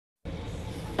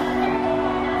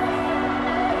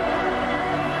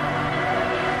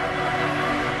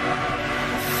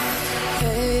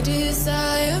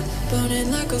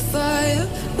like a fire.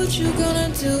 What you gonna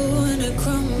do when it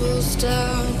crumbles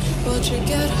down? Won't you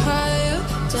get higher,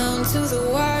 down to the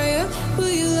wire? Will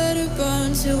you let it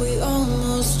burn till we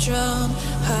almost drown?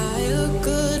 Higher,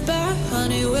 goodbye,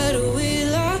 honey, where do we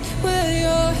lie? Where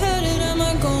you're headed, am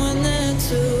I going there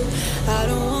too? I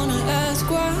don't wanna ask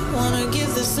why, wanna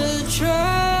give this a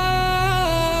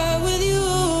try with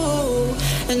you.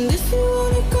 And if you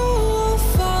wanna go, I'll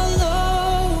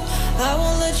follow. I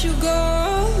won't let you go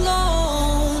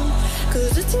alone,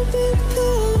 'cause it's a big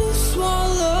pill to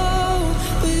swallow,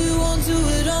 but you won't do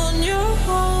it on your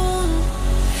own.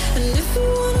 And if you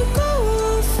wanna go,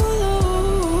 I'll follow.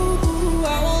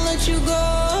 I won't let you go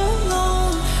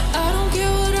alone. I don't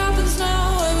care what happens now,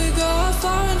 where we go, how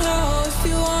far and how. If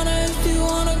you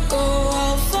wanna go,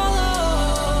 I'll follow.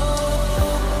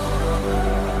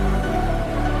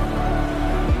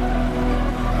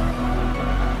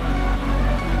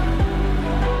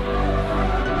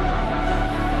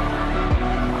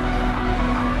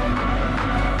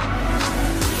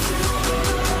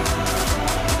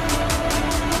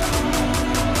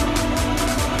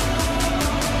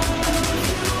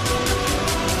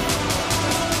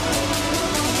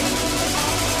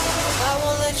 I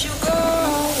won't let you go.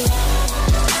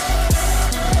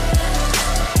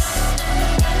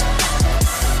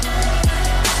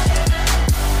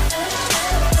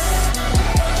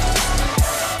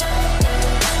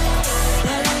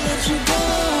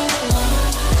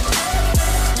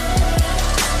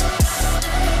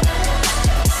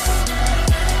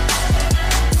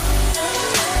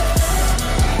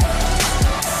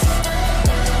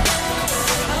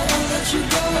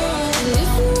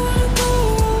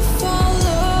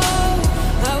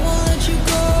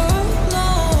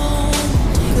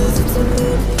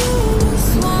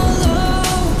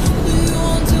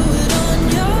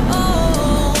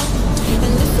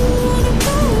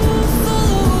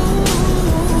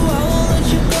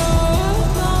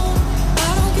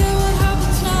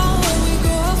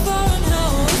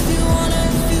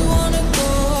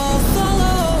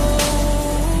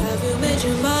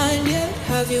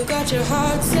 Have you got your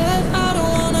heart set? I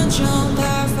don't wanna jump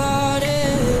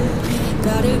half-hearted.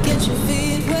 Gotta get your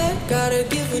feet wet, gotta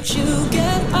give what you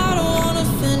get.